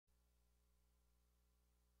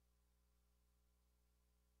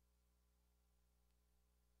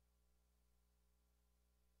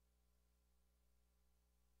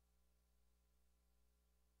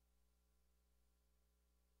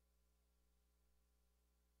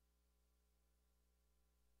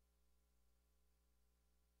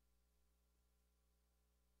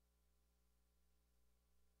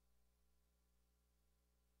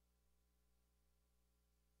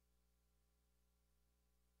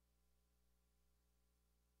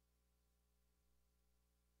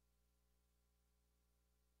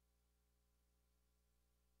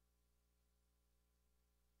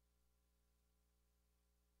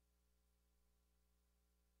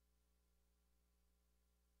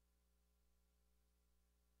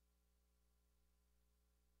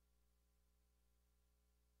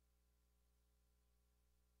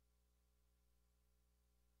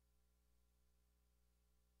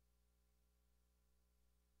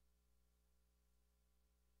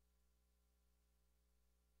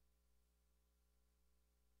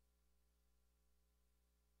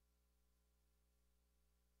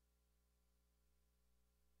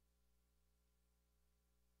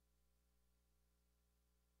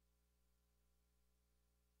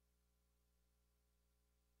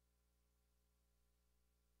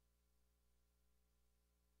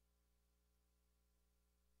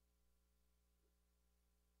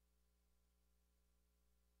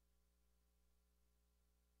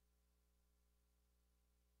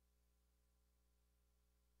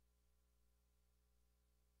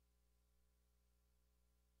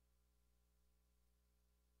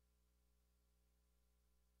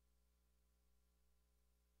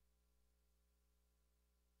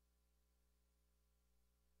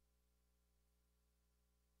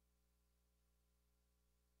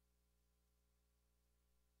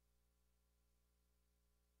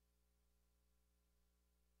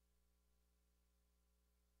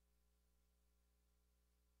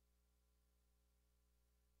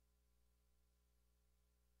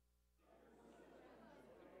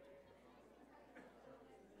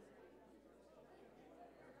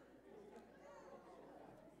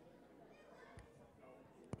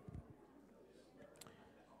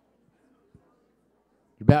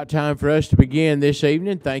About time for us to begin this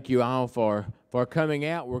evening. Thank you all for coming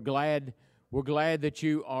out. We're glad that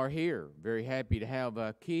you are here. Very happy to have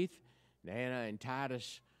Keith, Nana, and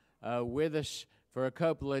Titus with us for a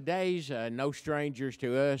couple of days. No strangers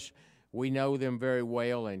to us. We know them very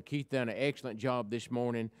well, and Keith done an excellent job this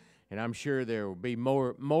morning, and I'm sure there will be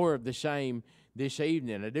more of the same this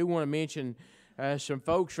evening. I do want to mention some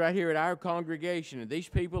folks right here at our congregation, and these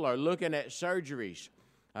people are looking at surgeries.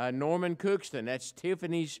 Norman Cookston, that's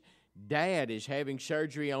Tiffany's dad, is having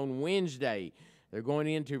surgery on Wednesday. They're going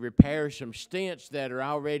in to repair some stents that are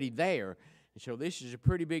already there. And so this is a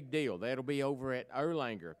pretty big deal. That'll be over at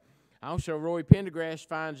Erlanger. Also, Roy Pendergrass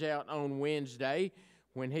finds out on Wednesday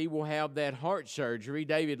when he will have that heart surgery.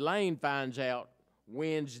 David Lane finds out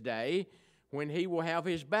Wednesday when he will have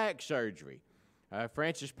his back surgery.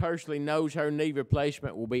 Frances personally knows her knee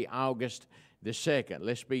replacement will be August the 2nd.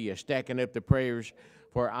 Let's be stacking up the prayers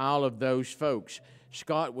for all of those folks.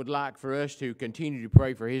 Scott would like for us to continue to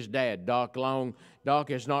pray for his dad, Doc Long. Doc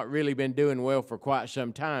has not really been doing well for quite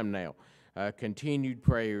some time now. Continued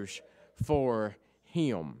prayers for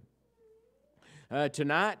him.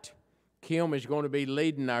 Tonight, Kim is going to be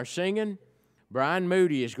leading our singing. Brian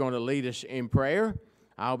Moody is going to lead us in prayer.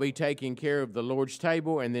 I'll be taking care of the Lord's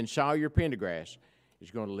table, and then Sawyer Pendergrass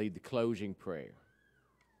is going to lead the closing prayer.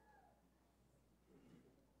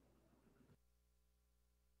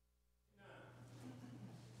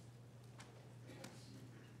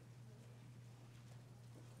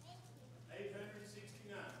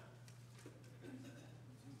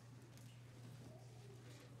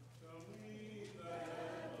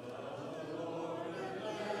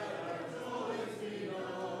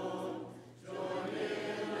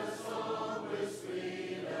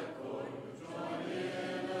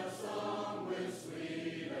 With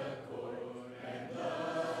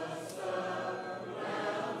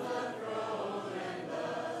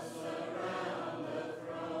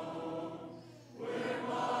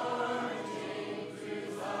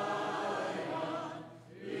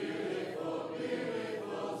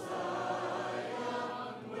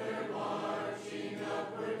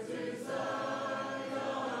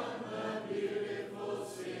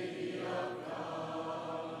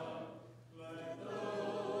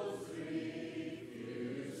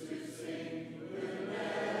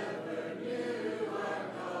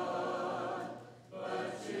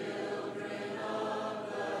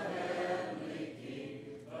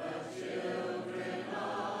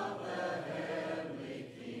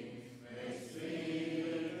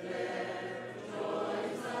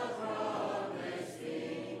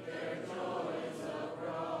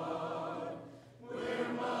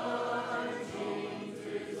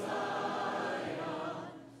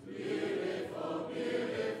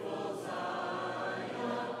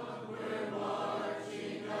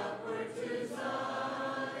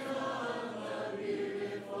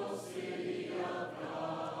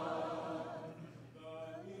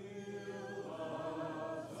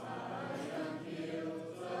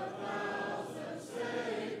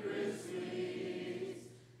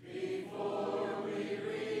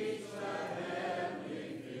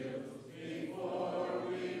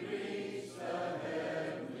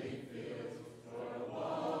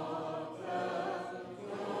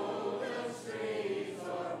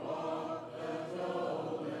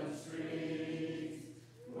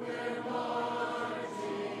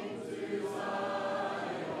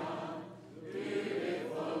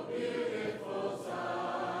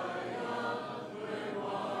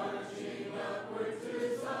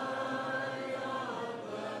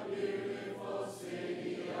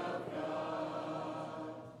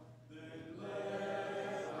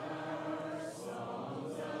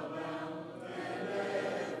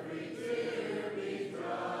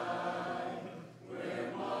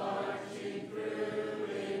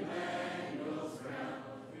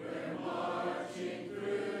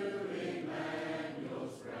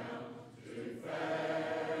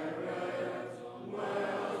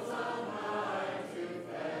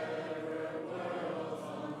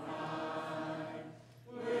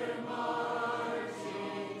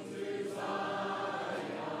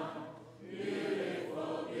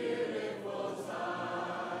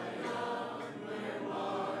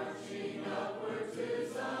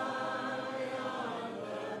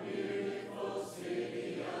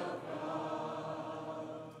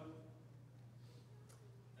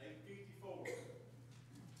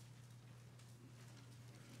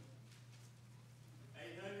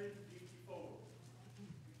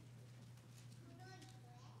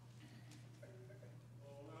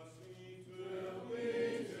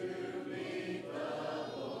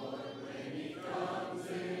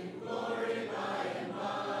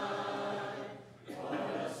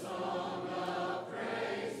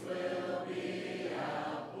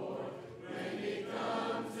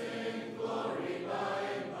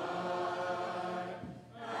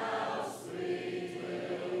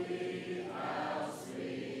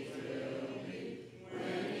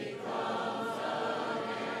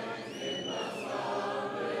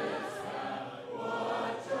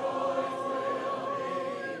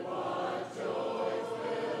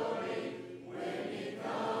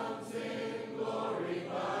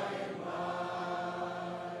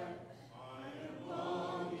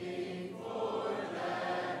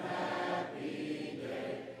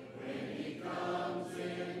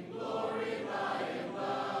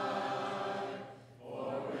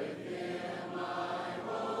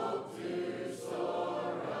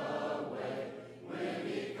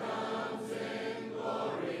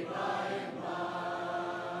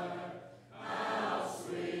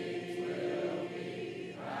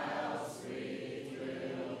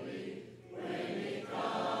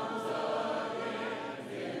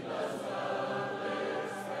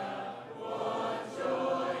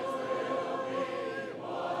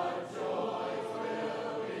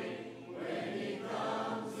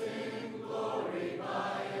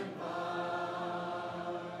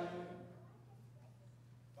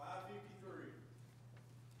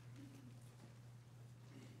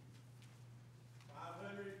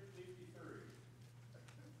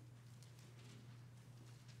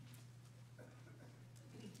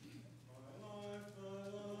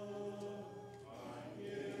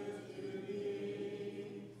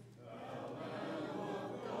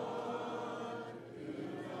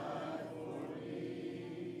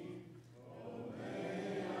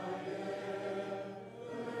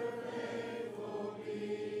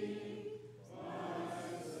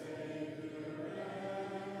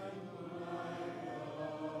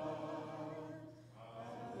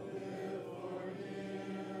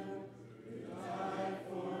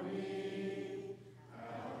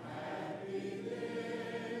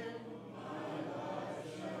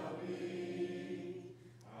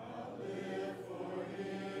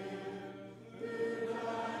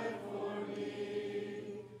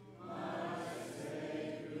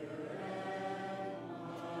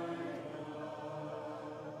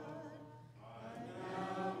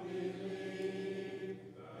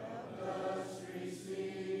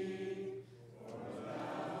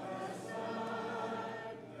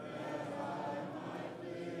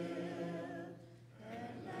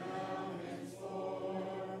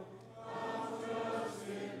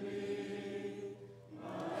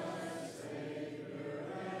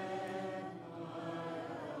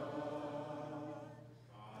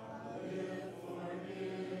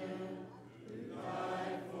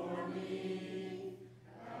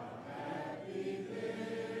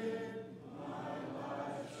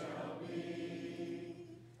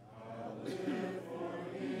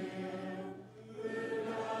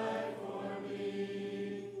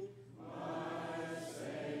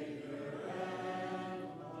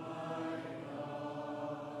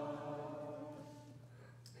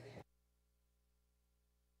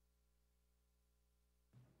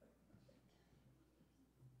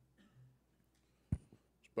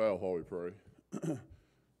Bow while we pray.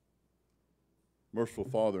 Merciful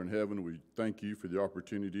Father in heaven, we thank you for the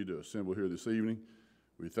opportunity to assemble here this evening.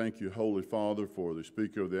 We thank you, Holy Father, for the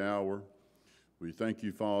speaker of the hour. We thank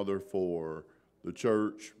you, Father, for the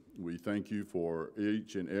church. We thank you for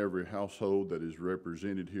each and every household that is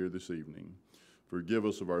represented here this evening. Forgive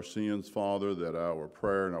us of our sins, Father, that our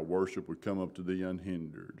prayer and our worship would come up to thee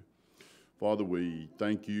unhindered. Father, we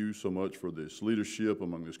thank you so much for this leadership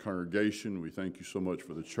among this congregation. We thank you so much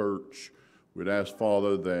for the church. We'd ask,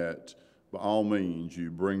 Father, that by all means you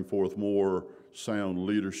bring forth more sound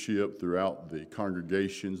leadership throughout the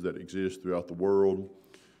congregations that exist throughout the world,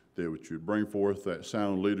 that you would bring forth that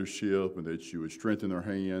sound leadership and that you would strengthen their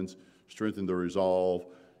hands, strengthen their resolve,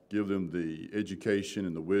 give them the education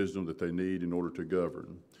and the wisdom that they need in order to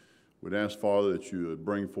govern. We'd ask, Father, that you would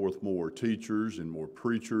bring forth more teachers and more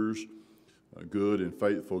preachers, good and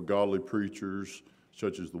faithful, godly preachers,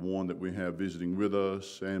 such as the one that we have visiting with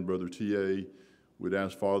us and Brother T.A. We'd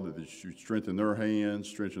ask, Father, that you strengthen their hands,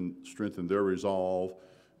 strengthen their resolve,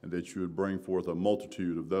 and that you would bring forth a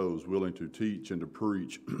multitude of those willing to teach and to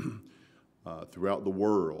preach throughout the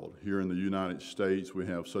world. Here in the United States, we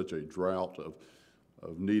have such a drought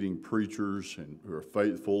of needing preachers and who are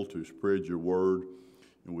faithful to spread your word.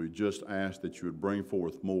 And we just ask that you would bring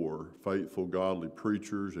forth more faithful, godly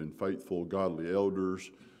preachers and faithful, godly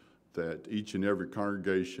elders, that each and every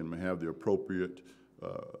congregation may have the appropriate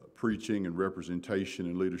preaching and representation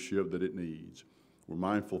and leadership that it needs. We're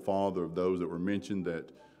mindful, Father, of those that were mentioned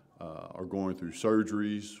that are going through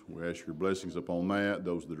surgeries. We ask your blessings upon that.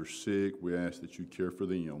 Those that are sick, we ask that you care for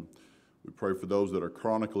them. We pray for those that are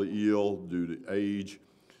chronically ill due to age,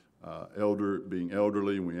 being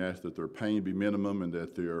elderly, and we ask that their pain be minimum and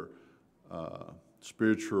that their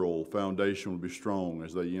spiritual foundation will be strong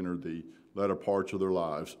as they enter the latter parts of their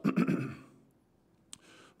lives.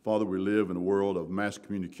 Father, we live in a world of mass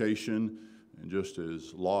communication, and just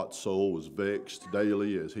as Lot's soul was vexed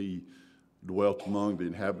daily as he dwelt among the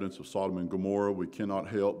inhabitants of Sodom and Gomorrah, we cannot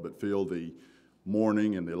help but feel the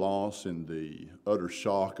mourning and the loss and the utter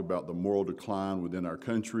shock about the moral decline within our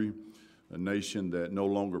country, a nation that no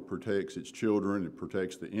longer protects its children, it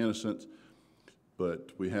protects the innocent, but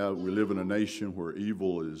we live in a nation where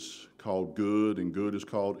evil is called good and good is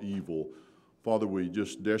called evil. Father, we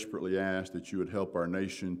just desperately ask that you would help our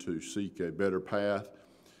nation to seek a better path,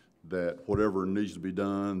 that whatever needs to be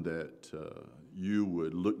done, that you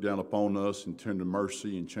would look down upon us in tender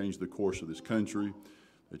mercy and change the course of this country,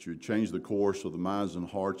 that you would change the course of the minds and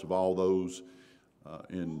hearts of all those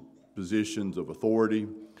in positions of authority,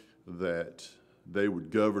 that they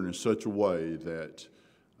would govern in such a way that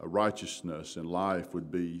righteousness and life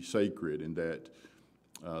would be sacred, and that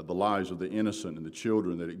the lives of the innocent and the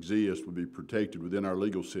children that exist would be protected within our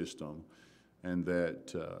legal system, and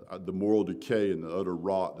that the moral decay and the utter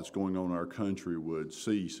rot that's going on in our country would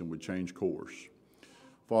cease and would change course.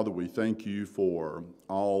 Father, we thank you for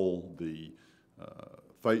all the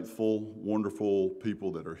faithful, wonderful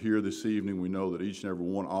people that are here this evening. We know that each and every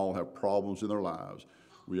one all have problems in their lives.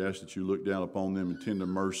 We ask that you look down upon them in tender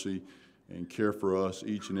mercy and care for us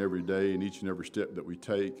each and every day and each and every step that we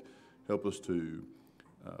take. Help us to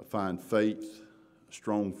find faith,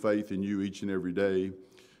 strong faith in you each and every day.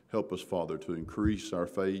 Help us, Father, to increase our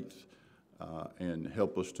faith and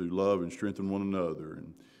help us to love and strengthen one another.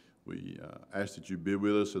 And we ask that you be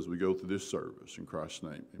with us as we go through this service. In Christ's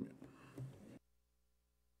name, amen.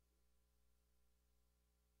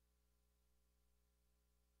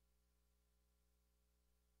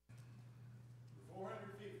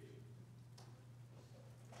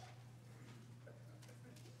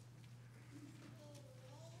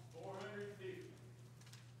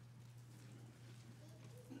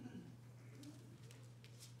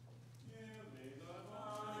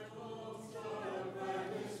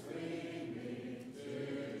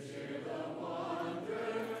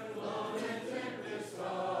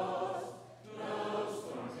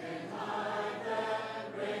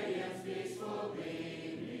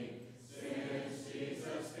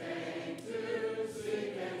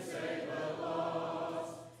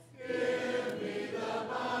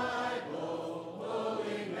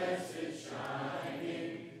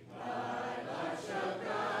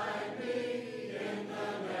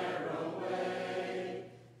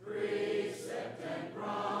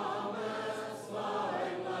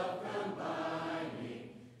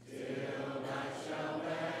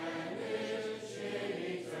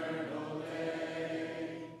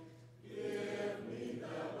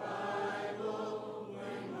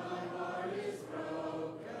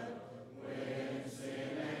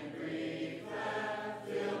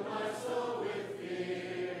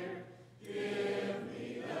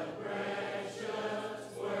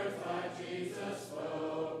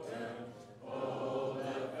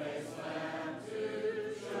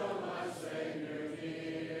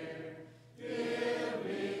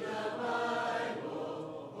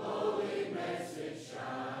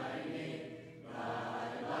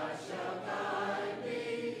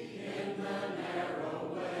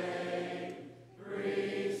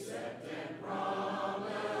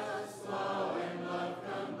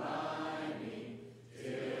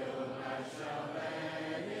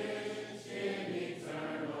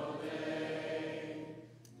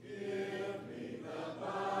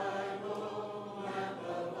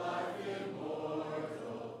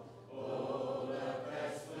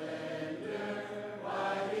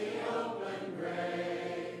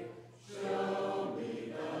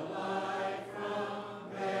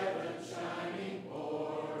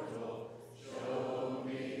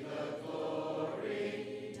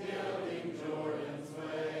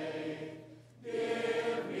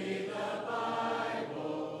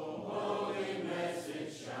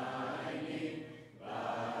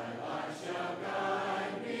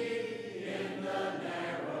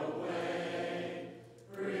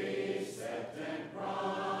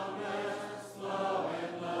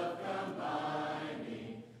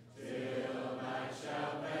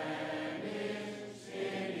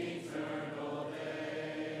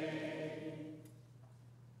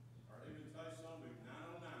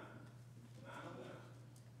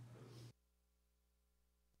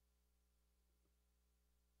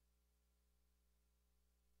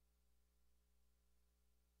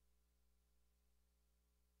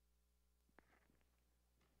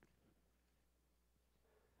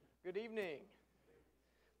 Good evening.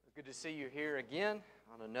 Good to see you here again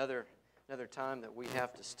on another time that we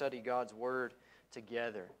have to study God's Word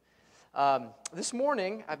together. This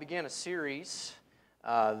morning I began a series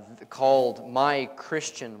called My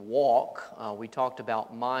Christian Walk. We talked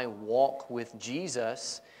about my walk with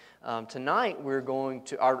Jesus. Tonight we're going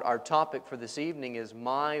to, our topic for this evening is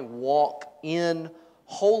my walk in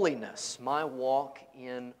holiness. My walk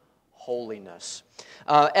in holiness.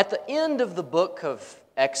 At the end of the book of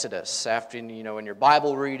Exodus, after, in your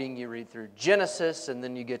Bible reading, you read through Genesis, and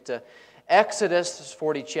then you get to Exodus. There's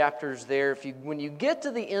 40 chapters there. When you get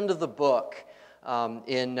to the end of the book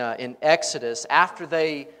in Exodus, after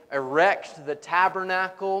they erect the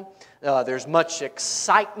tabernacle, there's much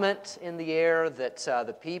excitement in the air that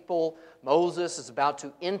the people, Moses, is about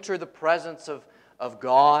to enter the presence of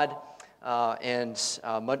God. And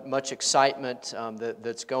much excitement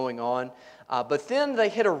that's going on. But then they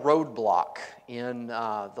hit a roadblock in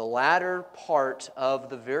the latter part of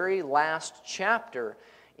the very last chapter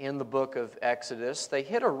in the book of Exodus. They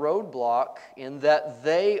hit a roadblock in that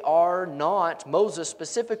they are not, Moses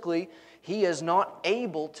specifically, he is not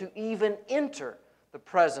able to even enter the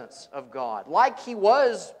presence of God. Like he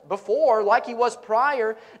was before, like he was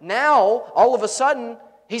prior, now, all of a sudden,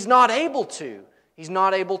 he's not able to. He's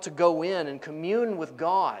not able to go in and commune with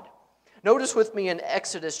God. Notice with me in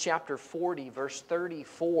Exodus chapter 40, verse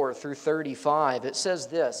 34 through 35, it says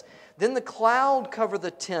this, "Then the cloud covered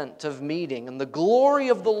the tent of meeting, and the glory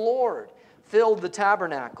of the Lord filled the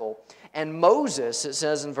tabernacle. And Moses," it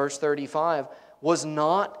says in verse 35, "was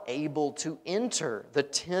not able to enter the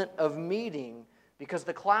tent of meeting because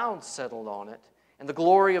the cloud settled on it, and the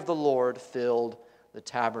glory of the Lord filled the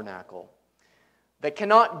tabernacle." They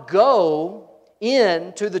cannot go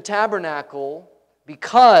into the tabernacle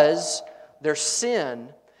because their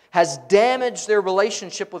sin has damaged their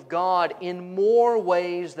relationship with God in more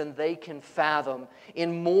ways than they can fathom,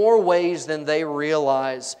 in more ways than they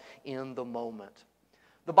realize in the moment.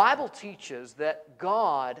 The Bible teaches that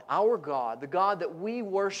God, our God, the God that we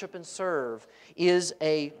worship and serve, is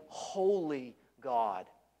a holy God.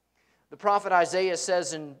 The prophet Isaiah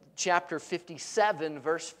says in chapter 57,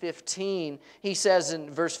 verse 15, he says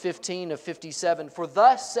in verse 15 of 57, "For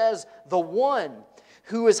thus says the one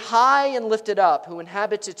who is high and lifted up, who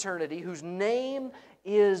inhabits eternity, whose name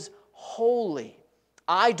is holy.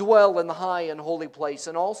 I dwell in the high and holy place,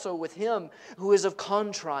 and also with him who is of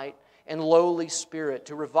contrite and lowly spirit,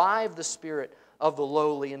 to revive the spirit of the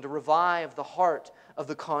lowly and to revive the heart of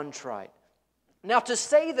the contrite." Now, to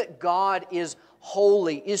say that God is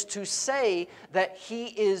holy is to say that He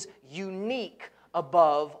is unique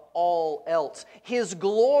above all else. His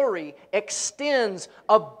glory extends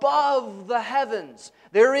above the heavens.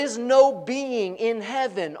 There is no being in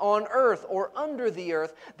heaven, on earth, or under the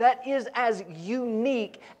earth that is as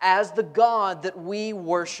unique as the God that we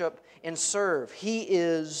worship and serve. He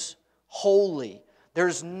is holy.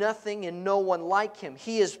 There's nothing and no one like Him.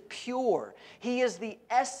 He is pure. He is the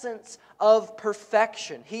essence of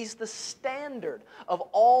perfection. He's the standard of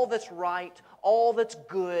all that's right, all that's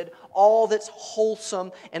good, all that's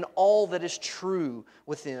wholesome, and all that is true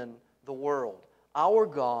within the world. Our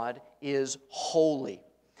God is holy.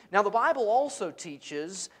 Now, the Bible also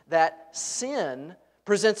teaches that sin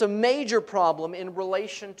presents a major problem in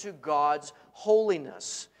relation to God's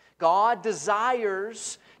holiness. God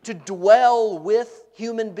desires to dwell with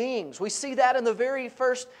human beings. We see that in the very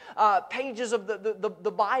first pages of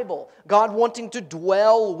the Bible. God wanting to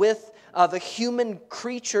dwell with the human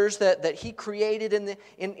creatures that He created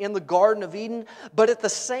in the Garden of Eden. But at the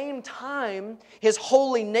same time, His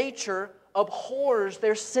holy nature abhors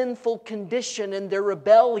their sinful condition and their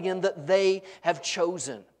rebellion that they have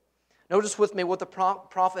chosen. Notice with me what the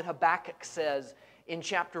prophet Habakkuk says in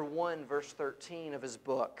chapter 1, verse 13 of his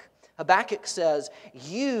book. Habakkuk says,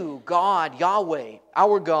 "You, God, Yahweh,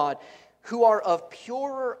 our God, who are of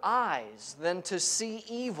purer eyes than to see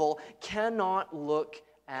evil, cannot look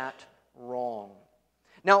at wrong."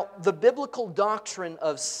 Now, the biblical doctrine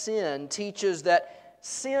of sin teaches that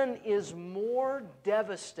sin is more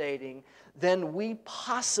devastating than we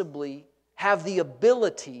possibly have the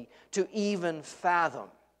ability to even fathom.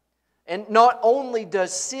 And not only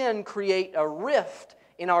does sin create a rift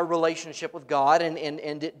in our relationship with God, and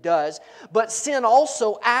it does, but sin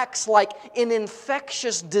also acts like an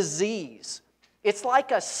infectious disease. It's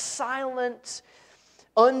like a silent,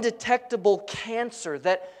 undetectable cancer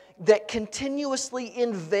that continuously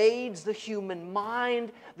invades the human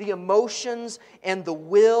mind, the emotions, and the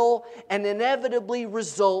will, and inevitably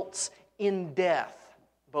results in death,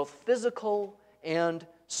 both physical and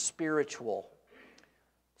spiritual.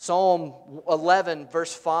 Psalm 11,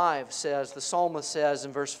 verse 5 says, the psalmist says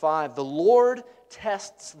in verse 5, "The Lord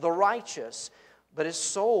tests the righteous, but his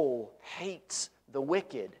soul hates the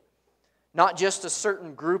wicked." Not just a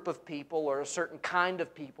certain group of people or a certain kind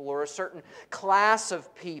of people or a certain class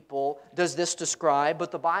of people does this describe, but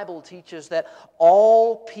the Bible teaches that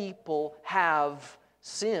all people have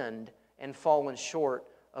sinned and fallen short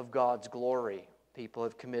of God's glory. People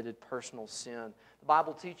have committed personal sin. The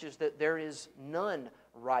Bible teaches that there is none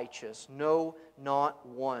righteous, no, not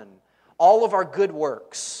one. All of our good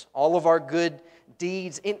works, all of our good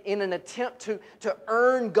deeds in an attempt to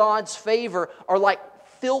earn God's favor are like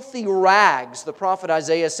filthy rags, the prophet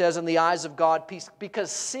Isaiah says, in the eyes of God,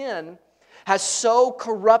 because sin has so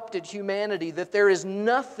corrupted humanity that there is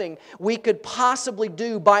nothing we could possibly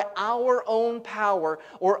do by our own power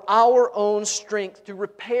or our own strength to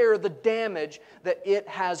repair the damage that it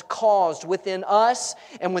has caused within us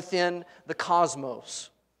and within the cosmos.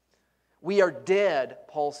 We are dead,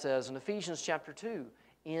 Paul says in Ephesians chapter 2,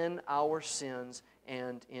 in our sins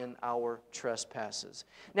and in our trespasses.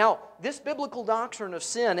 Now, this biblical doctrine of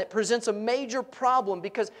sin, it presents a major problem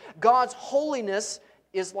because God's holiness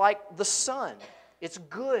is like the sun. It's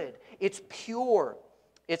good. It's pure.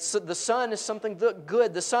 The sun is something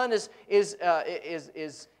good. The sun is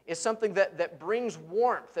something that brings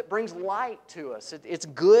warmth, that brings light to us. It's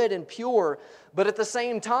good and pure, but at the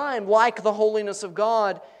same time, like the holiness of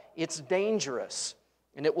God, it's dangerous.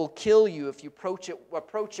 And it will kill you if you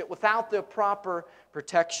approach it without the proper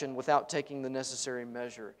protection, without taking the necessary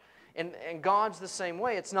measure. And God's the same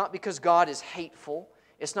way. It's not because God is hateful.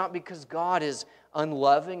 It's not because God is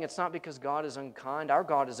unloving. It's not because God is unkind. Our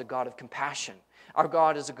God is a God of compassion. Our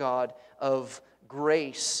God is a God of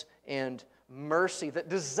grace and mercy that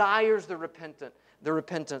desires the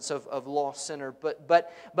repentance of lost sinner. But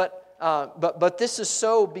this is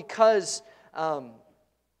so because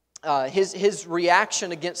his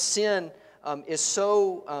reaction against sin is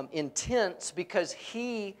so intense because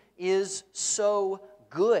He is so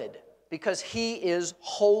good, because He is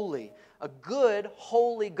holy. A good,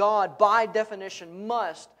 holy God, by definition,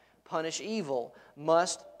 must punish evil,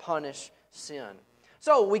 must punish sin.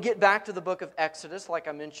 So we get back to the book of Exodus, like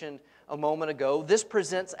I mentioned a moment ago. This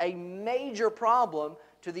presents a major problem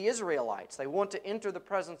to the Israelites. They want to enter the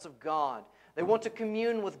presence of God. They want to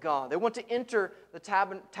commune with God. They want to enter the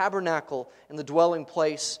tabernacle and the dwelling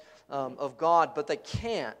place of God, but they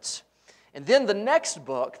can't. And then the next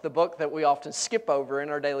book, the book that we often skip over in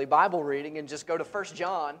our daily Bible reading and just go to 1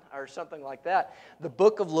 John or something like that, the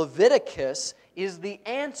book of Leviticus is the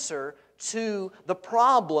answer to the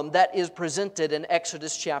problem that is presented in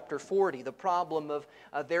Exodus chapter 40, the problem of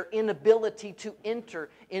their inability to enter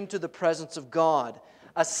into the presence of God.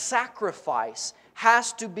 A sacrifice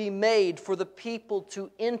has to be made for the people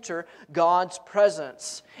to enter God's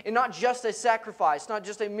presence. And not just a sacrifice, not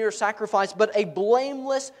just a mere sacrifice, but a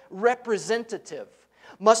blameless representative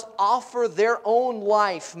must offer their own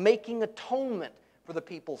life, making atonement for the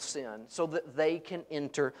people's sin so that they can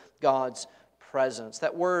enter God's presence.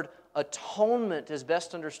 That word atonement is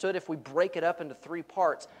best understood if we break it up into three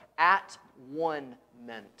parts. At one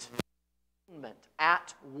meant.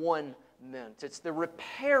 At one meant. It's the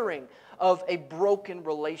repairing of a broken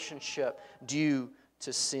relationship due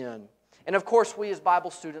to sin. And of course, we as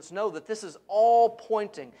Bible students know that this is all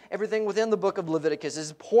pointing, everything within the book of Leviticus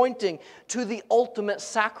is pointing to the ultimate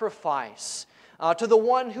sacrifice, to the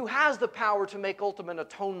one who has the power to make ultimate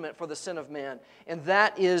atonement for the sin of man. And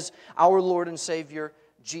that is our Lord and Savior,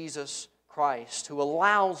 Jesus Christ, who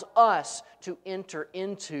allows us to enter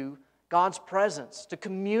into God's presence, to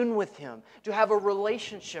commune with Him, to have a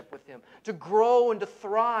relationship with Him, to grow and to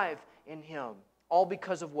thrive in Him, all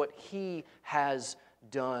because of what He has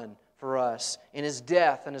done for us in His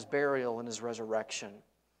death and His burial and His resurrection.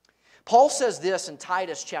 Paul says this in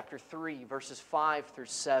Titus chapter 3, verses 5 through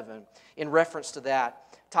 7, in reference to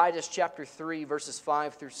that. Titus chapter 3, verses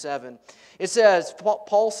 5 through 7. It says,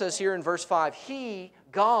 Paul says here in verse 5, He,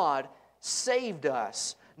 God, saved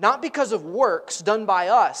us, not because of works done by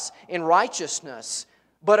us in righteousness,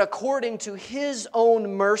 but according to His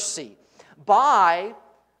own mercy, by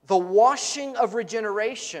the washing of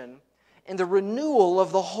regeneration and the renewal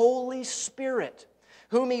of the Holy Spirit,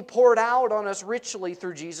 whom He poured out on us richly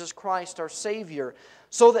through Jesus Christ our Savior,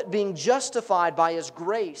 so that being justified by His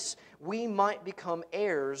grace, we might become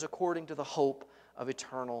heirs according to the hope of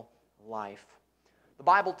eternal life. The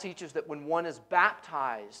Bible teaches that when one is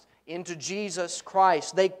baptized into Jesus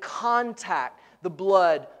Christ, they contact the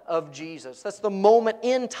blood of Jesus. That's the moment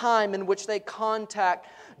in time in which they contact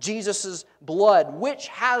Jesus' blood, which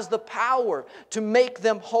has the power to make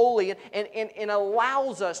them holy and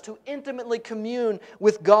allows us to intimately commune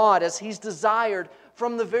with God as He's desired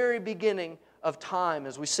from the very beginning of time,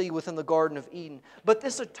 as we see within the Garden of Eden. But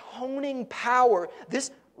this atoning power, this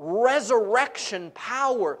resurrection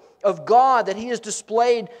power of God that He has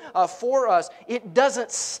displayed for us, it doesn't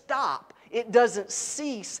stop. It doesn't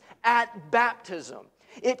cease at baptism.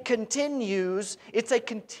 It continues. It's a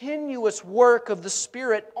continuous work of the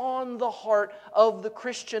Spirit on the heart of the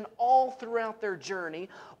Christian all throughout their journey,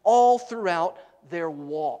 all throughout their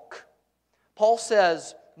walk. Paul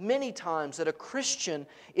says many times that a Christian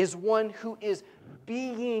is one who is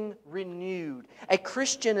being renewed. A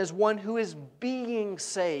Christian is one who is being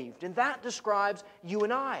saved. And that describes you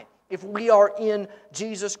and I. If we are in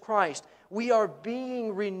Jesus Christ, we are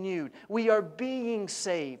being renewed. We are being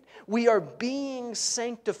saved. We are being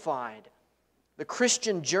sanctified. The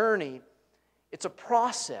Christian journey, it's a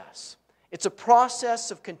process. It's a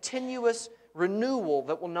process of continuous renewal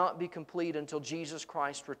that will not be complete until Jesus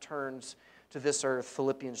Christ returns to this earth.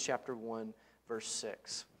 Philippians chapter 1, verse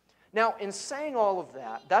 6. Now, in saying all of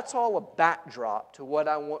that, that's all a backdrop to what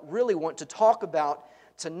I really want to talk about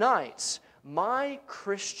tonight. My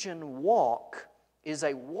Christian walk is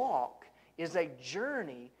a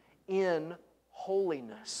journey in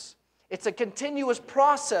holiness. It's a continuous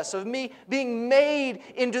process of me being made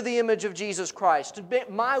into the image of Jesus Christ,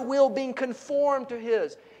 my will being conformed to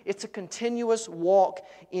His. It's a continuous walk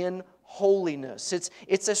in holiness.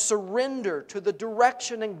 It's a surrender to the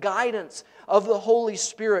direction and guidance of the Holy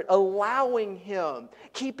Spirit, allowing Him,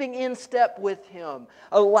 keeping in step with Him,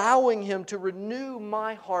 allowing Him to renew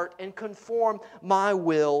my heart and conform my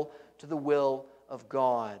will to the will of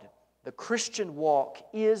God. The Christian walk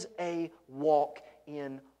is a walk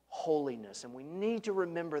in holiness, and we need to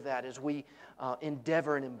remember that as we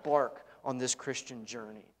endeavor and embark on this Christian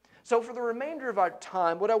journey. So for the remainder of our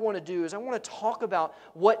time, what I want to do is I want to talk about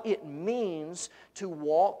what it means to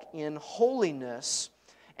walk in holiness,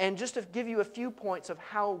 and just to give you a few points of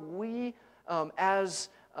how we, as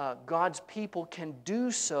God's people, can do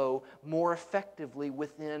so more effectively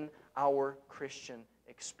within our Christian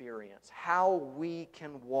experience. How we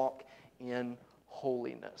can walk in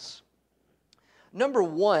holiness. Number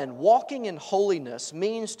one, walking in holiness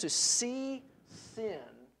means to see sin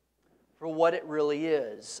for what it really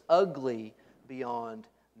is, ugly beyond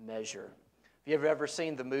measure. If you've ever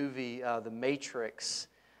seen the movie The Matrix,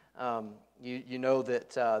 you know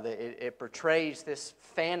that it portrays this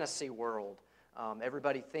fantasy world.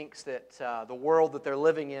 Everybody thinks that the world that they're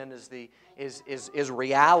living in is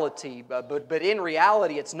reality, but in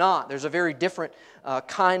reality it's not. There's a very different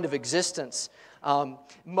kind of existence.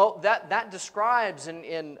 That describes,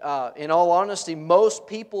 in all honesty, most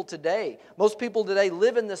people today. Most people today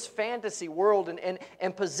live in this fantasy world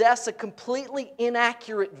and possess a completely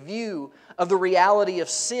inaccurate view of the reality of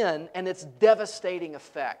sin and its devastating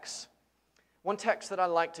effects. One text that I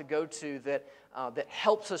like to go to that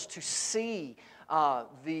helps us to see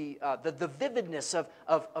the vividness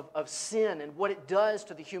of sin and what it does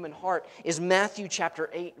to the human heart is Matthew chapter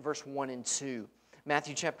 8, verse 1 and 2.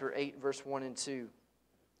 Matthew chapter 8, verse 1 and 2.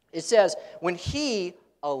 It says, when he,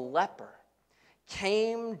 a leper,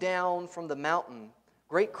 came down from the mountain,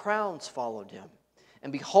 great crowds followed him.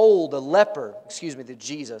 And behold,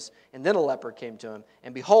 Jesus, and then a leper came to him.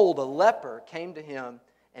 And behold, a leper came to him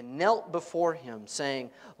and knelt before him,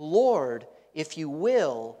 saying, Lord, if you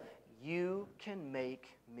will, you can make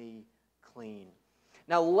me clean.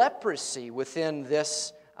 Now, leprosy within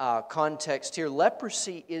this context here,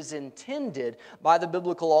 leprosy is intended by the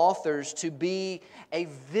biblical authors to be a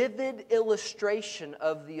vivid illustration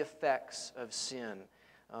of the effects of sin.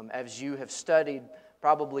 As you have studied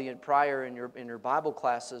probably in your Bible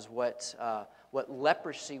classes what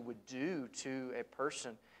leprosy would do to a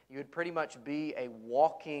person, you would pretty much be a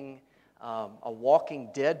walking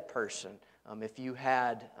dead person. If you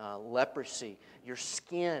had leprosy, your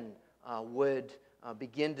skin would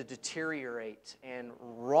begin to deteriorate and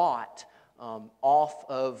rot off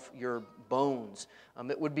of your bones.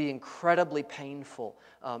 It would be incredibly painful,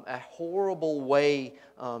 a horrible way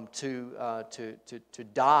to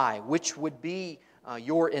die, which would be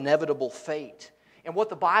your inevitable fate. And what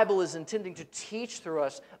the Bible is intending to teach through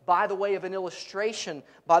us by the way of an illustration,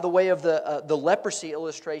 by the way of the leprosy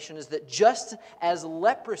illustration, is that just as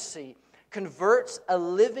leprosy converts a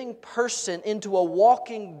living person into a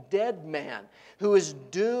walking dead man who is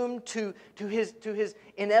doomed to his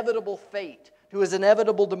inevitable fate, to his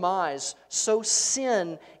inevitable demise, so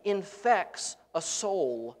sin infects a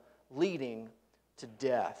soul leading to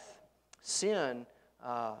death. sin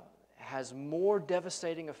has more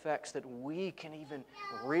devastating effects that we can even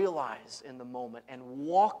realize in the moment. And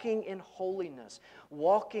walking in holiness,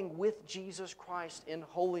 walking with Jesus Christ in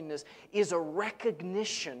holiness, is a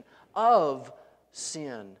recognition of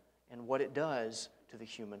sin and what it does to the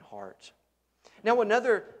human heart. Now,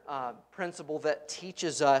 another principle that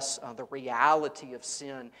teaches us the reality of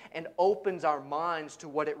sin and opens our minds to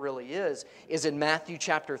what it really is in Matthew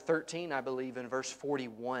chapter 13, I believe, in verse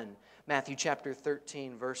 41. Matthew chapter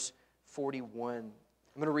 13, verse 41. I'm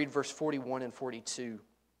going to read verse 41 and 42.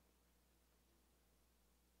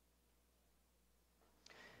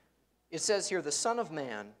 It says here, "The Son of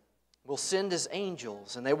Man will send His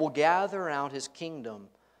angels, and they will gather out His kingdom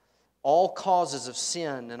all causes of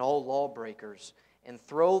sin and all lawbreakers, and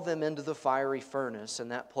throw them into the fiery furnace. In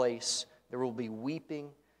that place there will be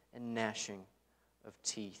weeping and gnashing of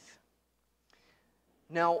teeth."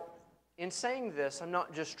 Now, in saying this, I'm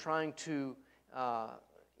not just trying to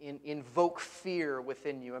invoke fear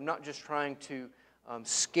within you. I'm not just trying to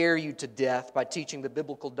scare you to death by teaching the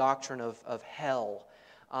biblical doctrine of hell.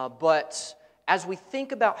 But as we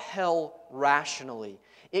think about hell rationally,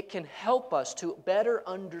 it can help us to better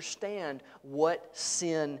understand what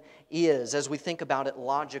sin is as we think about it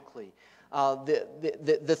logically.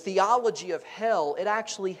 The theology of hell, it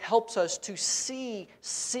actually helps us to see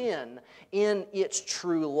sin in its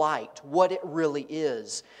true light, what it really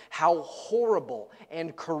is, how horrible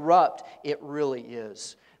and corrupt it really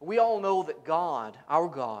is. We all know that God, our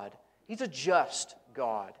God, He's a just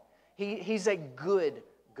God. He's a good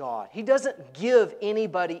God. He doesn't give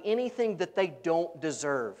anybody anything that they don't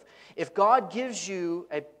deserve. If God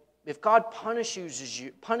punishes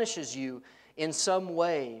you in some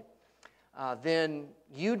way, then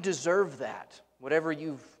you deserve that. Whatever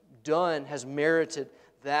you've done has merited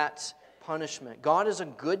that punishment. God is a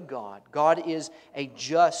good God. God is a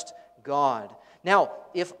just God. Now,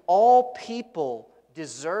 if all people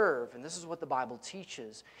deserve, and this is what the Bible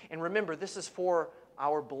teaches, and remember, this is for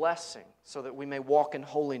our blessing, so that we may walk in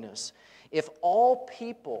holiness. If all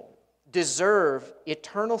people deserve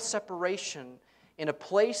eternal separation in a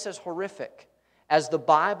place as horrific as the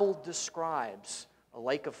Bible describes, a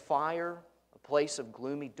lake of fire, a place of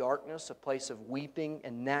gloomy darkness, a place of weeping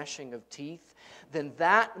and gnashing of teeth, then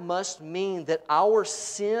that must mean that our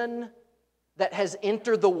sin that has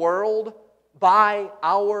entered the world by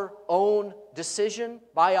our own decision,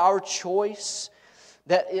 by our choice,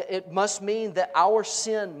 that it must mean that our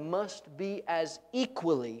sin must be as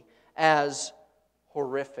equally as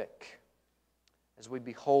horrific. As we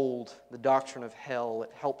behold the doctrine of hell,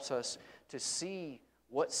 it helps us to see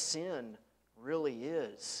what sin really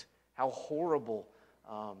is, how horrible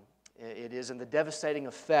it is, and the devastating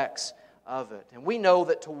effects of it. And we know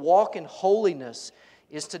that to walk in holiness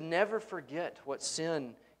is to never forget what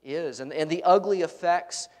sin is and the ugly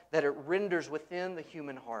effects that it renders within the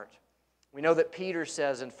human heart. We know that Peter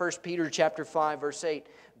says in 1 Peter chapter 5, verse 8,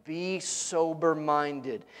 "Be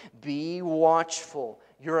sober-minded, be watchful.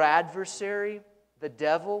 Your adversary, the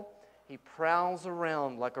devil, he prowls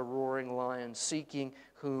around like a roaring lion, seeking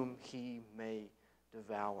whom he may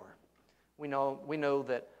devour." We know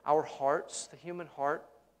that our hearts, the human heart,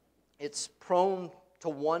 it's prone to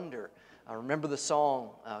wander. Remember the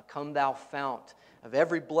song, "Come Thou Fount of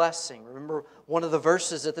Every Blessing." Remember one of the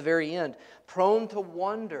verses at the very end, "Prone to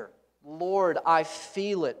wander. Lord, I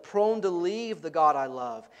feel it, prone to leave the God I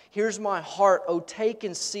love. Here's my heart, oh take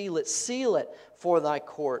and seal it for Thy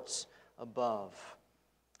courts above."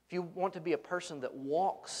 If you want to be a person that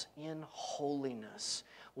walks in holiness,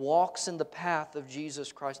 walks in the path of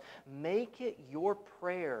Jesus Christ, make it your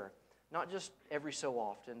prayer, not just every so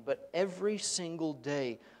often, but every single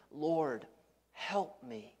day, "Lord, help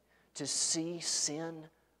me to see sin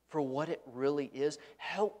for what it really is.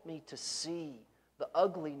 Help me to see the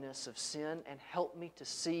ugliness of sin, and help me to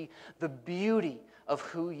see the beauty of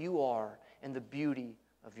who You are and the beauty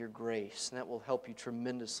of Your grace." And that will help you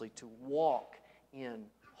tremendously to walk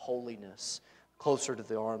in holiness, closer to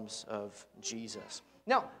the arms of Jesus.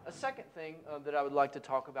 Now, a second thing that I would like to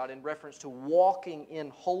talk about in reference to walking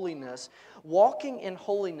in holiness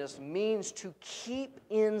means to keep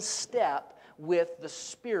in step with the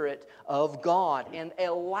Spirit of God and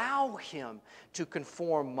allow Him to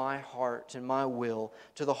conform my heart and my will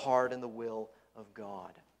to the heart and the will of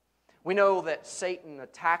God. We know that Satan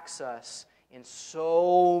attacks us in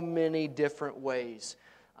so many different ways.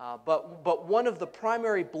 But one of the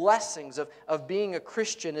primary blessings of being a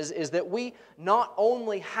Christian is that we not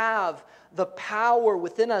only have the power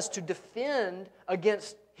within us to defend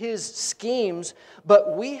against his schemes,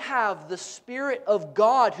 but we have the Spirit of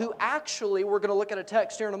God who actually, we're going to look at a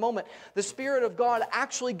text here in a moment, the Spirit of God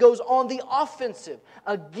actually goes on the offensive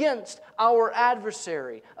against our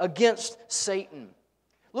adversary, against Satan.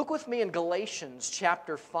 Look with me in Galatians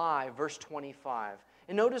chapter 5, verse 25.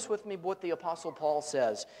 And notice with me what the Apostle Paul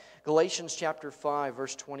says. Galatians chapter 5,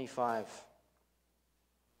 verse 25.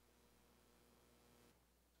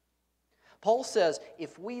 Paul says,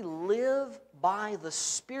 if we live by the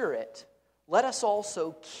Spirit, let us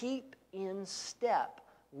also keep in step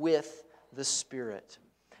with the Spirit.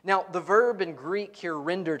 Now, the verb in Greek here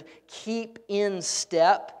rendered keep in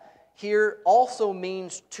step here also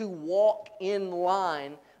means to walk in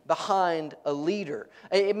line behind a leader.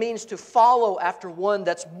 It means to follow after one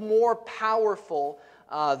that's more powerful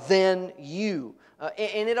than you.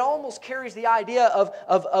 And it almost carries the idea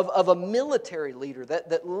of a military leader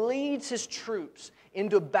that leads his troops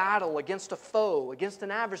into battle against a foe, against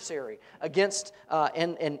an adversary, against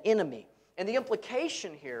an enemy. And the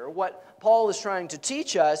implication here, what Paul is trying to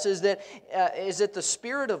teach us, is that the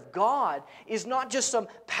Spirit of God is not just some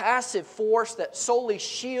passive force that solely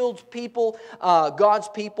shields people, God's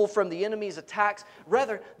people, from the enemy's attacks.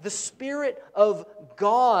 Rather, the Spirit of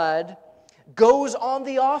God goes on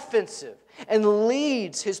the offensive and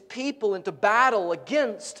leads His people into battle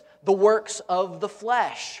against the works of the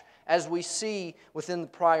flesh, as we see within the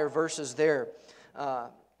prior verses there.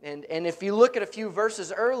 And if you look at a few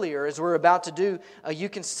verses earlier, as we're about to do, you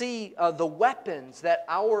can see the weapons that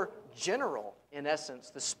our general, in essence,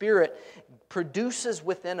 the Spirit, produces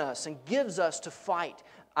within us and gives us to fight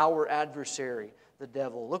our adversary, the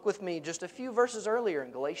devil. Look with me just a few verses earlier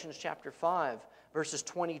in Galatians chapter 5, verses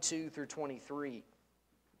 22 through 23.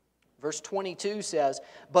 Verse 22 says,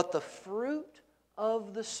 "But the fruit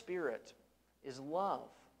of the Spirit is love,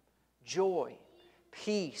 joy,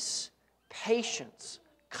 peace, patience,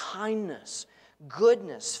 kindness,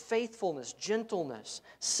 goodness, faithfulness, gentleness,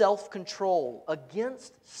 self-control.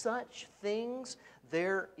 Against such things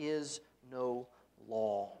there is no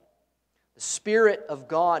law." The Spirit of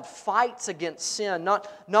God fights against sin,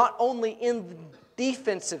 not only in the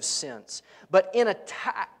defensive sense, but in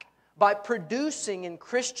attack, by producing in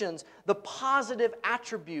Christians the positive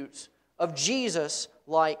attributes of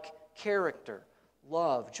Jesus-like character.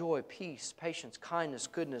 Love, joy, peace, patience, kindness,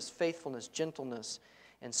 goodness, faithfulness, gentleness,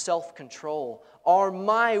 and self-control are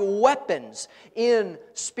my weapons in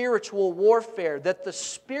spiritual warfare that the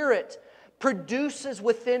Spirit produces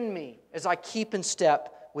within me as I keep in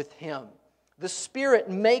step with Him. The Spirit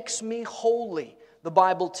makes me holy, the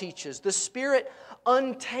Bible teaches. The Spirit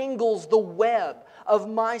untangles the web of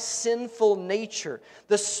my sinful nature.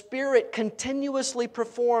 The Spirit continuously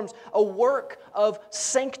performs a work of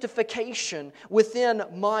sanctification within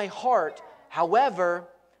my heart. However,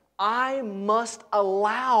 I must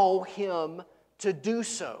allow Him to do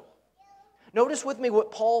so. Notice with me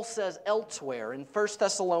what Paul says elsewhere in 1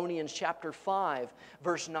 Thessalonians chapter 5,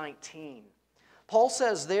 verse 19. Paul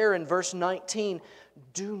says there in verse 19,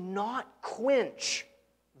 "Do not quench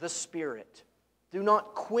the Spirit." Do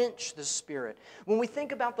not quench the Spirit. When we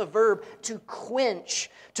think about the verb to quench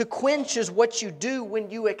is what you do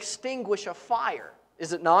when you extinguish a fire,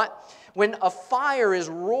 is it not? When a fire is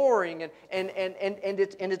roaring and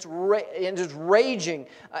it's raging,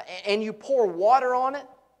 and you pour water on it,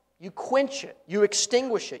 you quench it, you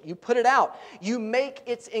extinguish it, you put it out. You make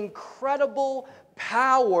its incredible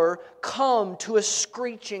power come to a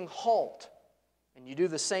screeching halt. And you do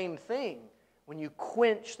the same thing when you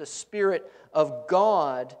quench the Spirit of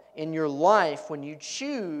God in your life, when you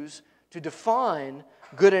choose to define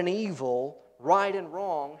good and evil, right and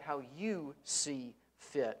wrong, how you see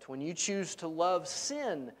fit. When you choose to love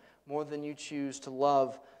sin more than you choose to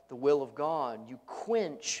love the will of God, you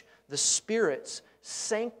quench the Spirit's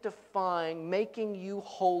sanctifying, making you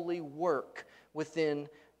holy work within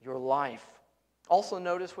your life. Also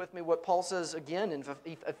notice with me what Paul says again in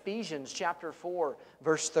Ephesians chapter 4,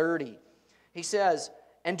 verse 30. He says,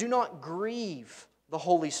 "And do not grieve the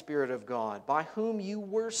Holy Spirit of God, by whom you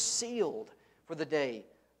were sealed for the day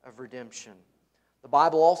of redemption." The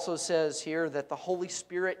Bible also says here that the Holy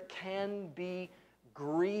Spirit can be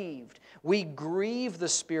grieved. We grieve the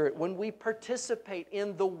Spirit when we participate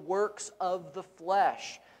in the works of the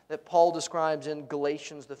flesh that Paul describes in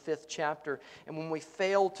Galatians, the 5th chapter, and when we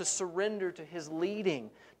fail to surrender to His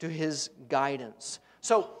leading, to His guidance.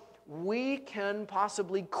 So we can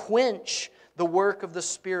possibly quench the work of the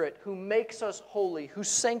Spirit who makes us holy, who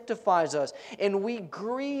sanctifies us, and we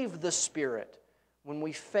grieve the Spirit when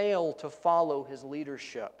we fail to follow His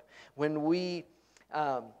leadership, when we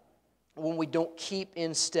don't keep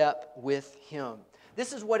in step with Him.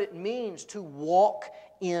 This is what it means to walk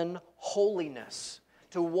in holiness.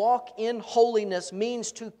 To walk in holiness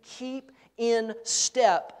means to keep in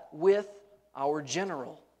step with our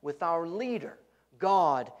general, with our leader,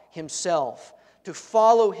 God Himself. To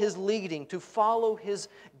follow His leading, to follow His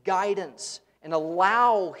guidance, and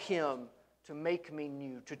allow Him to make me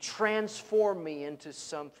new, to transform me into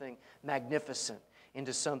something magnificent,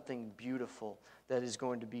 into something beautiful that is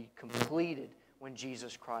going to be completed when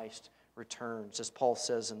Jesus Christ returns, as Paul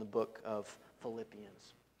says in the book of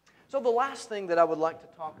Philippians. So the last thing that I would like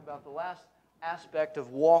to talk about, the last aspect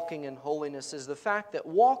of walking in holiness, is the fact that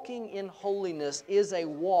walking in holiness is a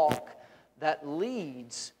walk that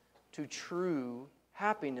leads to true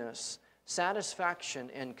happiness,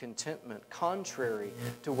 satisfaction, and contentment, contrary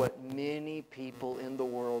to what many people in the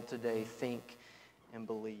world today think and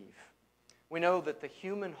believe. We know that the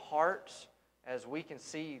human heart, as we can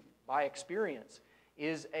see by experience,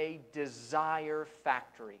 is a desire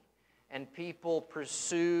factory. And people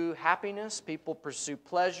pursue happiness, people pursue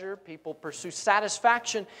pleasure, people pursue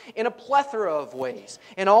satisfaction in a plethora of ways.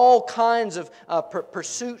 In all kinds of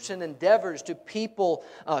pursuits and endeavors do people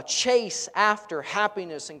chase after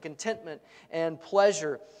happiness and contentment and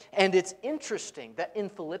pleasure. And it's interesting that in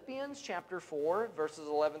Philippians chapter 4, verses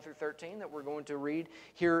 11 through 13, that we're going to read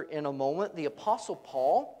here in a moment, the Apostle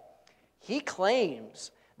Paul, he claims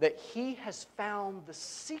that he has found the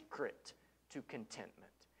secret to contentment.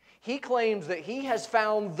 He claims that he has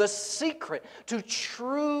found the secret to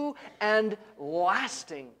true and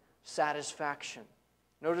lasting satisfaction.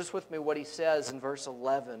 Notice with me what he says in verse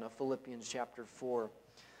 11 of Philippians chapter 4.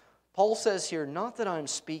 Paul says here, "Not that I am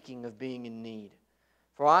speaking of being in need,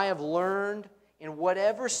 for I have learned in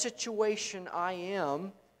whatever situation I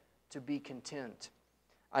am to be content.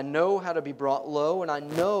 I know how to be brought low, and I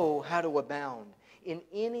know how to abound. In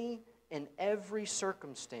any and every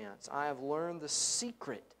circumstance, I have learned the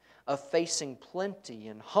secret of facing plenty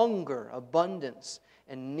and hunger, abundance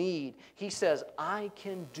and need." He says, "I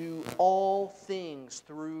can do all things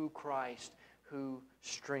through Christ who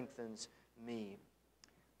strengthens me."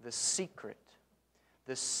 The secret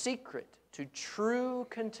to true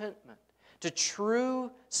contentment, to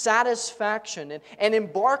true satisfaction, and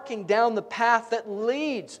embarking down the path that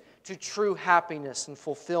leads to true happiness and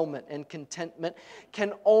fulfillment and contentment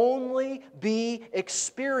can only be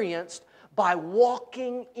experienced by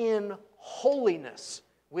walking in holiness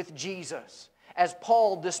with Jesus, as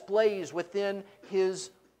Paul displays within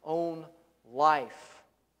his own life.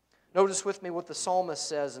 Notice with me what the psalmist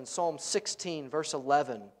says in Psalm 16, verse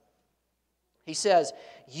 11. He says,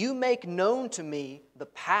 "You make known to me the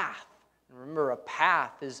path." And remember, a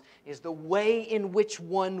path is the way in which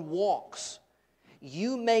one walks.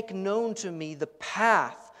 "You make known to me the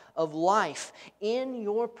path of life. In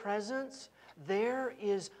your presence there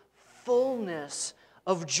is fullness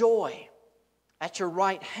of joy. At your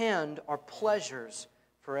right hand are pleasures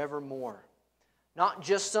forevermore." Not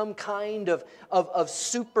just some kind of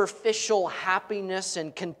superficial happiness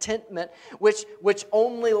and contentment which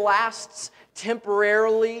only lasts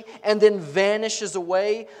temporarily and then vanishes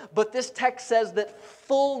away, but this text says that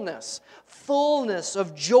fullness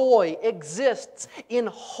of joy exists in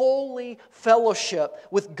holy fellowship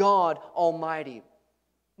with God Almighty.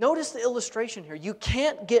 Notice the illustration here. You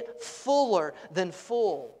can't get fuller than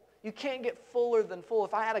full. You can't get fuller than full.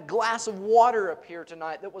 If I had a glass of water up here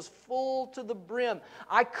tonight that was full to the brim,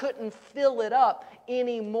 I couldn't fill it up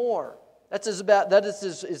anymore. That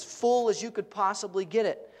is as full as you could possibly get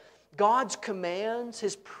it. God's commands,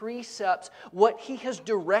 His precepts, what He has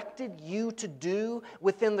directed you to do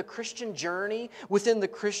within the Christian journey, within the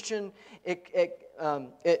Christian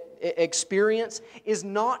experience, is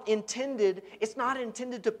not intended. It's not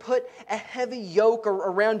intended to put a heavy yoke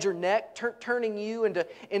around your neck, turning you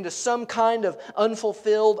into some kind of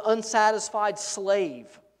unfulfilled, unsatisfied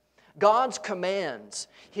slave. God's commands,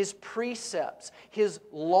 His precepts, His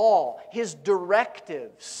law, His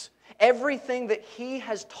directives, everything that He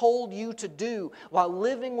has told you to do while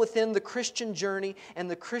living within the Christian journey and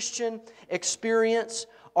the Christian experience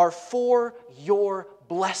are for your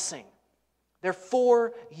blessing. They're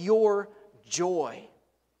for your joy.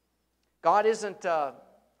 God isn't a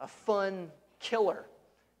fun killer,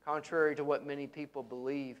 contrary to what many people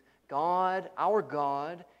believe. God, our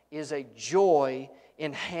God, is a joy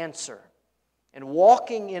enhancer. And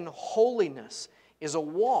walking in holiness is a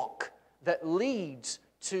walk that leads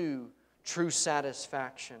to true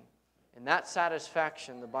satisfaction. And that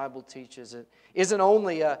satisfaction, the Bible teaches, it isn't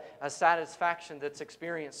only a satisfaction that's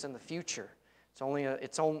experienced in the future.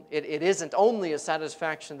 It isn't only a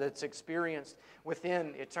satisfaction that's experienced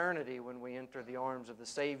within eternity when we enter the arms of the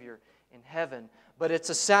Savior in heaven, but it's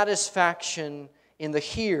a satisfaction in the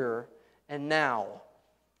here and now.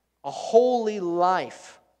 A holy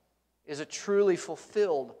life is a truly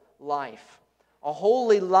fulfilled life. A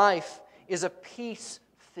holy life is a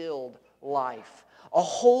peace-filled life. A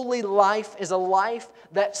holy life is a life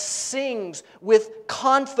that sings with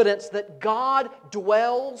confidence that God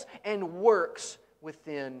dwells and works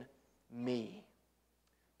within me.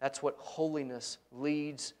 That's what holiness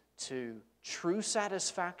leads to. True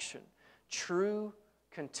satisfaction, true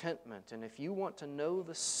contentment. And if you want to know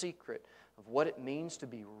the secret of what it means to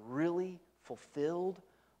be really fulfilled,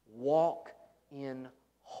 walk in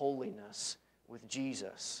holiness with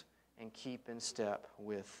Jesus and keep in step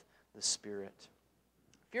with the Spirit.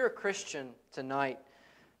 If you're a Christian tonight,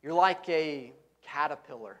 you're like a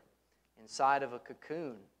caterpillar inside of a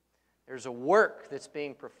cocoon. There's a work that's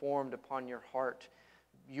being performed upon your heart.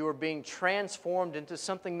 You are being transformed into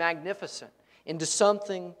something magnificent, into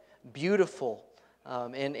something beautiful.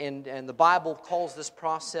 And the Bible calls this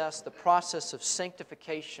process the process of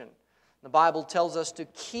sanctification. The Bible tells us to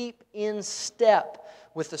keep in step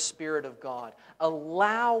with the Spirit of God.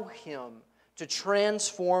 Allow Him to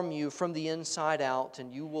transform you from the inside out,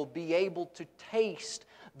 and you will be able to taste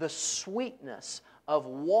the sweetness of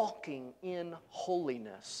walking in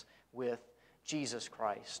holiness with Jesus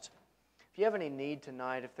Christ. If you have any need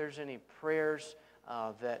tonight, if there's any prayers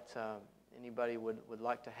that anybody would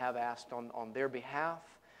like to have asked on their behalf,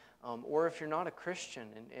 or if you're not a Christian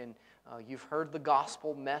and you've heard the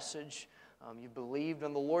gospel message, you believed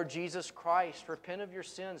in the Lord Jesus Christ, repent of your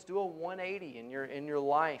sins, do a 180 in your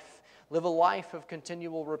life, live a life of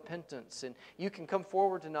continual repentance, and you can come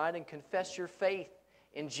forward tonight and confess your faith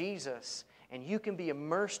in Jesus, and you can be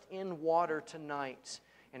immersed in water tonight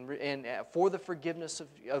and for the forgiveness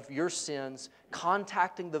of your sins,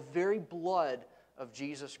 contacting the very blood of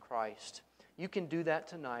Jesus Christ. You can do that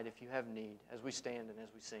tonight if you have need, as we stand and as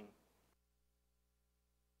we sing.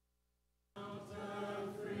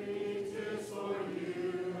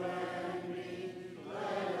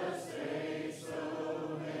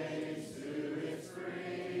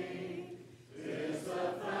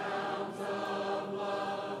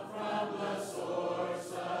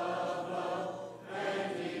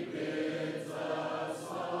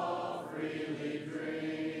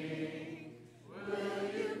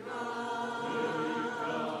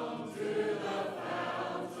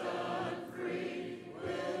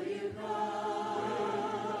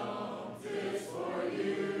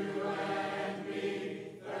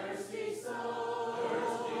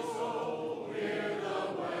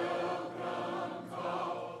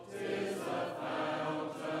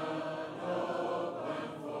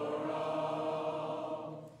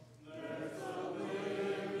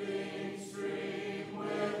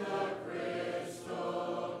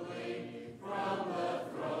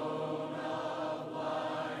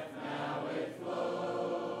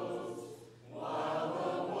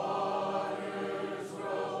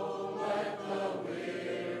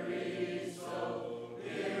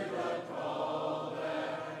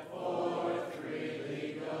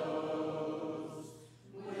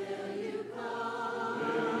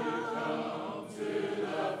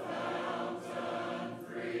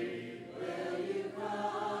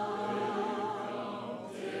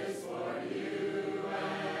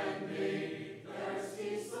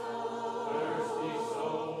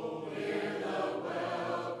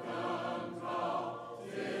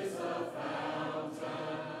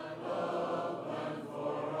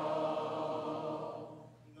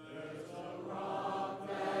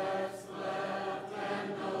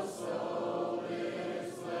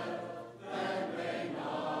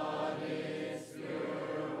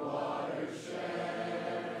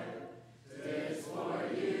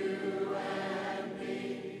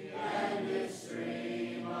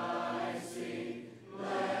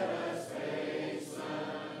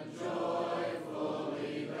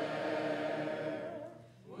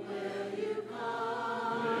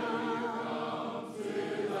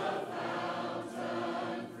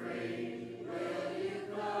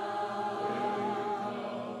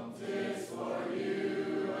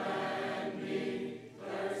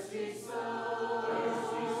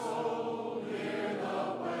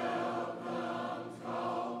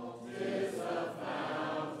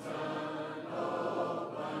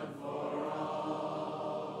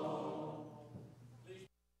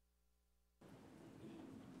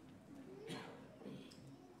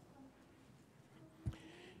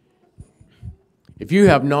 If you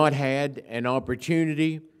have not had an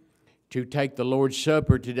opportunity to take the Lord's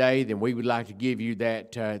Supper today, then we would like to give you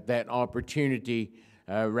that opportunity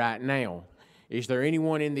right now. Is there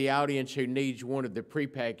anyone in the audience who needs one of the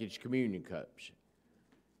prepackaged communion cups?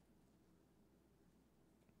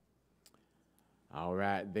 All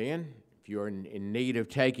right, then, if you're in need of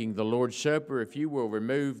taking the Lord's Supper, if you will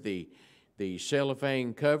remove the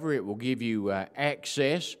cellophane cover, it will give you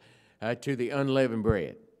access to the unleavened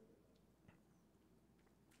bread.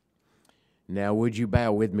 Now, would you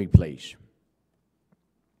bow with me, please?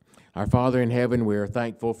 Our Father in heaven, we are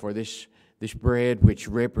thankful for this bread which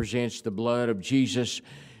represents the blood of Jesus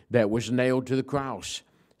that was nailed to the cross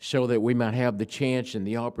so that we might have the chance and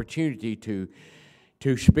the opportunity to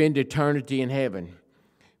spend eternity in heaven.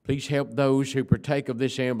 Please help those who partake of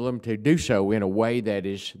this emblem to do so in a way that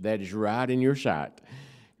is right in your sight.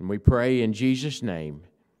 And we pray in Jesus' name,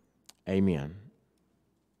 amen.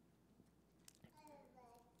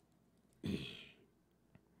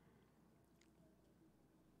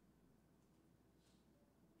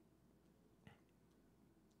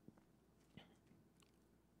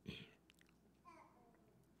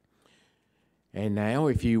 And now,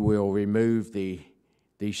 if you will remove the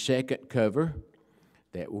second cover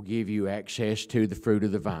that will give you access to the fruit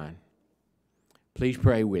of the vine. Please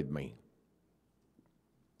pray with me.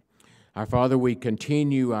 Our Father, we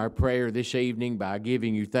continue our prayer this evening by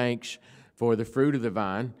giving you thanks for the fruit of the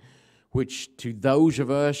vine, which to those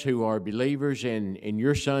of us who are believers in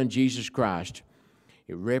your Son, Jesus Christ,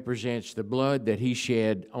 it represents the blood that he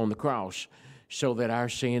shed on the cross so that our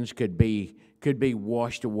sins could be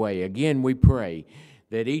washed away. Again, we pray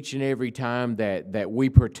that each and every time that we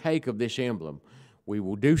partake of this emblem, we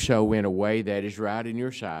will do so in a way that is right in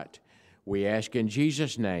your sight. We ask in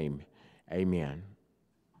Jesus' name, amen.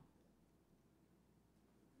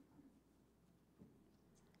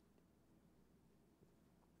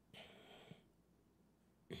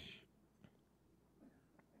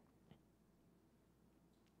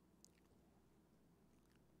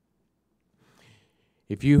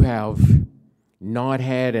 If you have not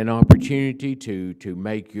had an opportunity to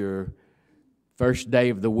make your first day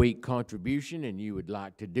of the week contribution and you would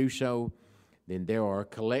like to do so, then there are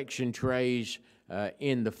collection trays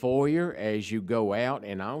in the foyer as you go out,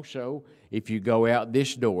 and also if you go out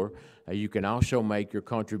this door, you can also make your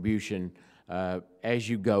contribution as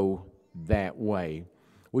you go that way.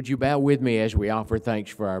 Would you bow with me as we offer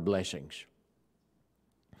thanks for our blessings?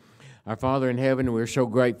 Our Father in heaven, we're so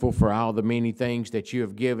grateful for all the many things that you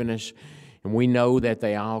have given us, and we know that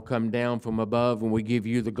they all come down from above, and we give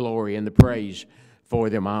you the glory and the praise for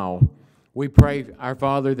them all. We pray, our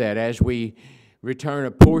Father, that as we return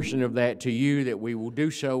a portion of that to you, that we will do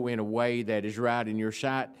so in a way that is right in your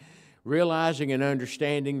sight, realizing and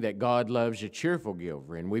understanding that God loves a cheerful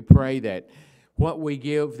giver. And we pray that what we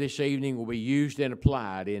give this evening will be used and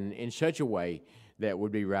applied in such a way that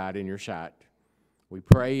would be right in your sight. We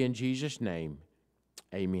pray in Jesus' name,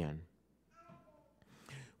 amen.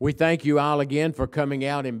 We thank you all again for coming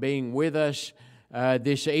out and being with us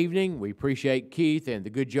this evening. We appreciate Keith and the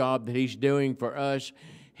good job that he's doing for us.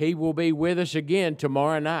 He will be with us again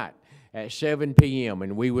tomorrow night at 7 p.m.,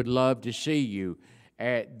 and we would love to see you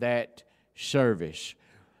at that service.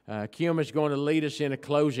 Kim is going to lead us in a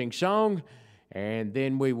closing song, and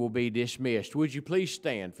then we will be dismissed. Would you please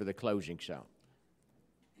stand for the closing song?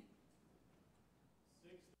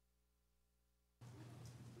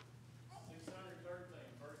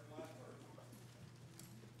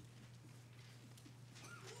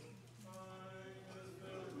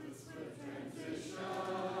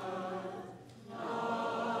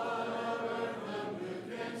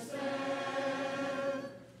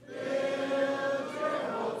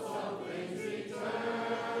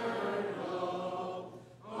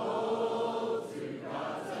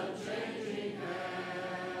 Changing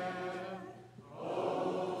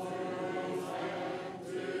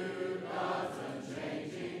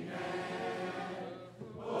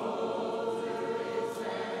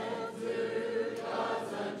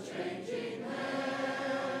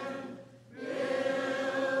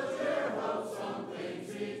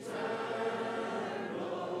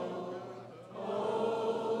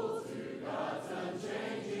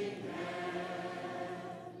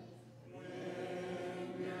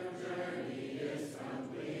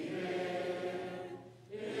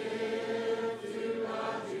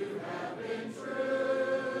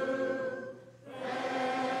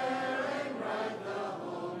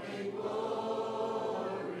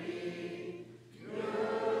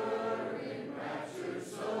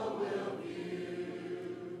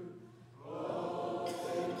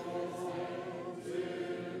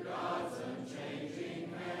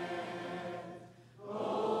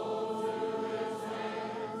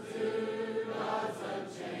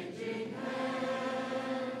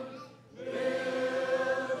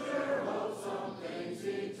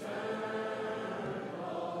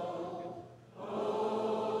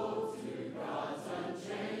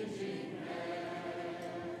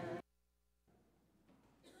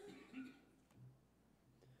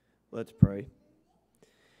Let's pray.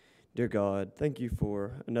 Dear God, thank you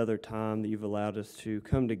for another time that you've allowed us to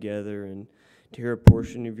come together and to hear a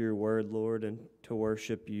portion of your word, Lord, and to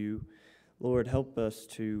worship you. Lord, help us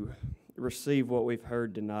to receive what we've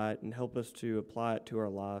heard tonight and help us to apply it to our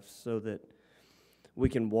lives so that we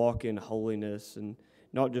can walk in holiness, and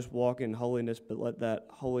not just walk in holiness, but let that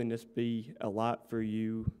holiness be a light for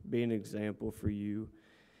you, be an example for you,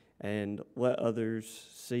 and let others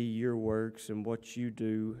see your works and what you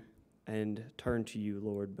do and turn to you,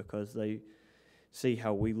 Lord, because they see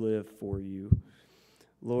how we live for you.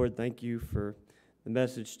 Lord, thank you for the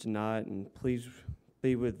message tonight, and please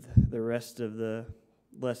be with the rest of the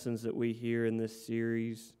lessons that we hear in this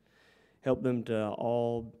series. Help them to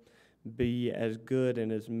all be as good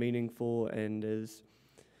and as meaningful and as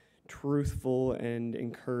truthful and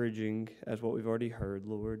encouraging as what we've already heard,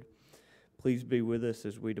 Lord. Please be with us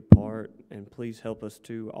as we depart, and please help us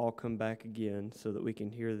to all come back again so that we can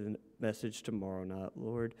hear the message tomorrow night,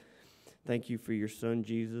 Lord. Thank you for your Son,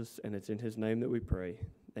 Jesus, and it's in his name that we pray.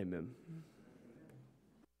 Amen.